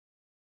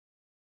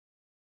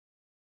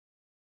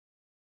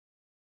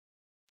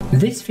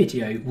This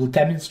video will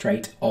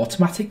demonstrate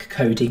automatic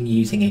coding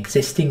using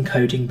existing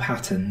coding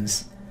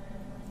patterns.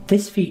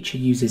 This feature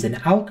uses an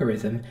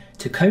algorithm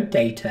to code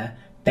data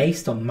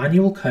based on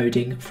manual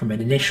coding from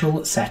an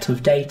initial set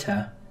of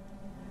data.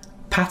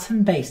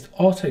 Pattern-based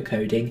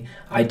autocoding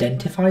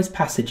identifies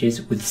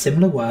passages with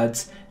similar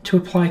words to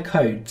apply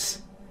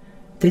codes.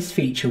 This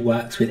feature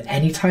works with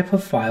any type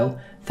of file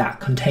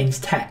that contains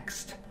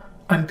text.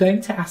 I'm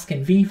going to ask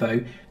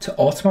NVivo to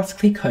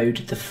automatically code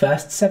the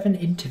first 7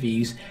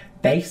 interviews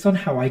based on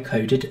how I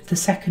coded the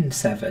second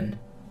 7.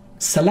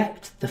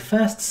 Select the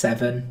first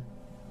 7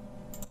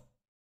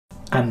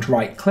 and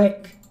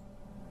right-click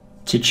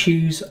to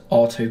choose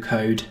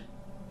Autocode.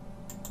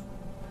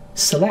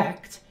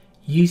 Select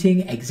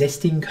Using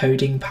Existing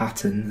Coding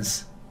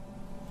Patterns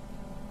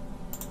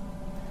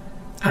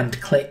and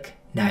click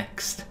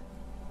Next.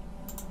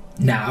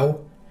 Now,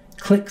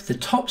 click the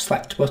top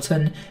select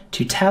button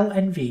to tell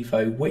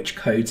NVivo which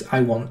codes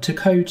I want to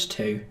code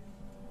to.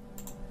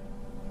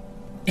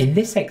 In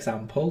this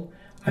example,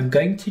 I'm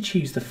going to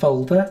choose the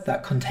folder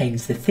that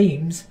contains the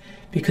themes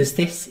because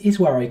this is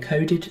where I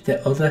coded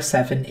the other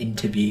 7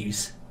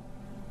 interviews.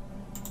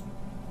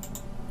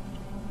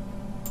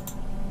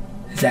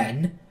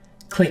 Then,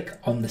 click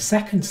on the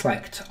second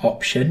select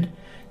option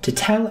to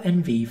tell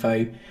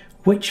NVivo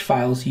which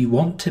files you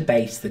want to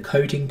base the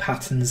coding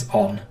patterns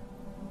on.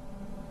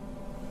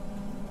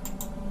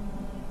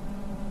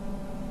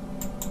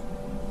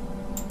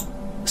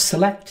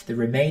 Select the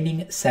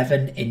remaining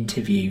 7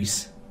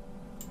 interviews.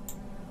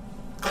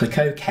 Click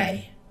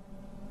OK.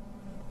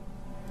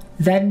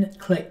 Then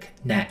click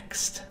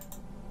Next.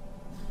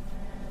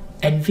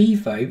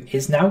 NVivo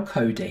is now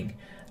coding,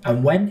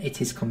 and when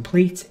it is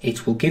complete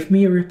it will give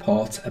me a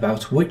report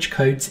about which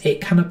codes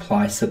it can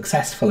apply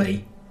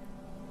successfully.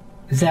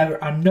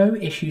 There are no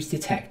issues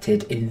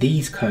detected in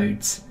these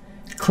codes.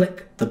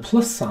 Click the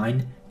plus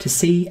sign to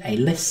see a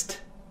list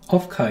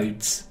of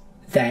codes.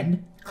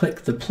 Then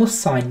click the plus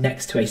sign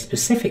next to a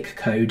specific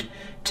code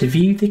to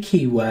view the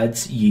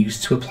keywords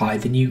used to apply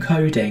the new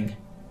coding.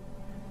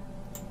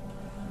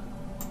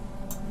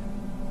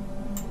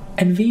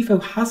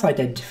 NVivo has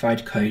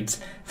identified codes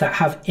that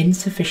have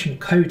insufficient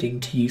coding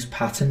to use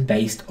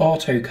pattern-based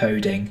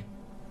autocoding.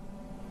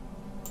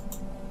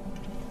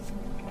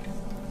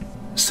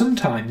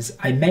 Sometimes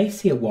I may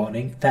see a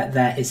warning that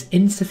there is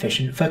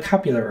insufficient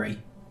vocabulary.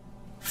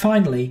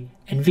 Finally,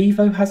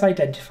 NVivo has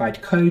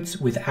identified codes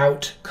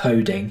without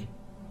coding.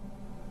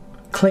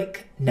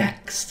 Click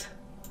Next.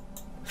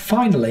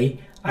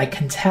 Finally, I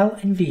can tell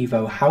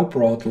NVivo how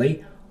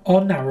broadly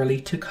or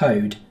narrowly to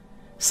code,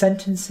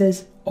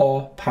 sentences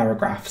or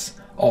paragraphs,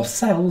 or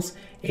cells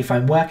if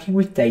I'm working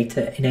with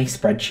data in a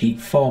spreadsheet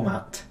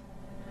format.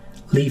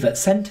 Leave at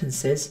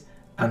sentences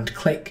and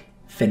click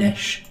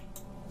Finish.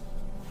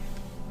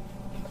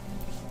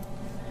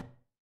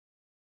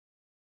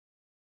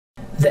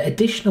 The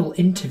additional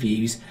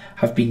interviews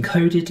have been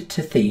coded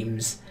to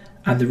themes,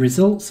 and the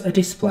results are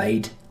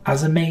displayed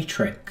as a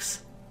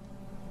matrix.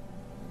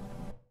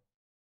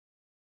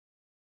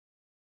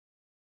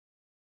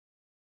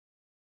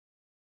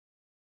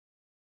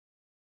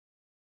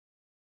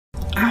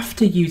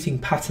 After using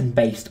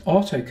pattern-based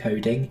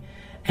autocoding,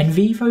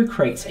 NVivo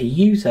creates a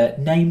user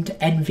named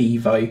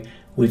NVivo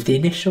with the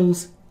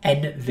initials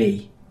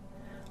NV.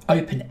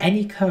 Open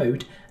any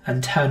code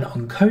and turn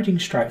on coding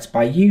stripes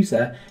by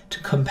user to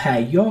compare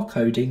your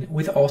coding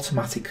with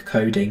automatic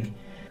coding.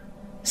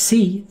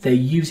 See the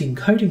Using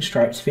Coding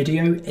Stripes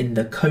video in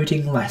the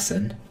coding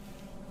lesson.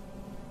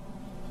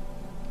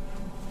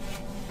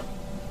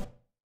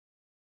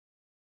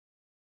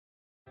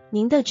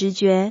 您的直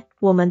觉，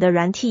我们的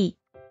软体。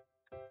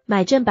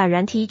买正版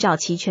软体找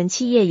祺荃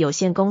企业有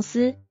限公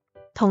司，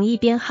统一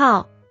编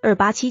号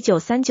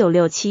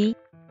28793967，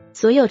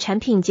所有产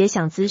品皆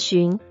享咨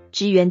询、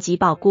支援及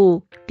保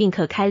固，并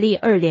可开立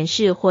2联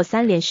式或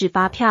3联式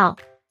发票。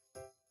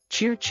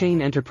Chain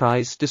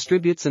Enterprise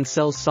distributes and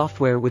sells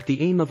software with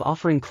the aim of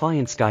offering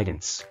clients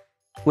guidance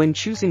when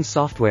choosing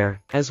software,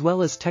 as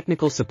well as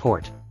technical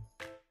support.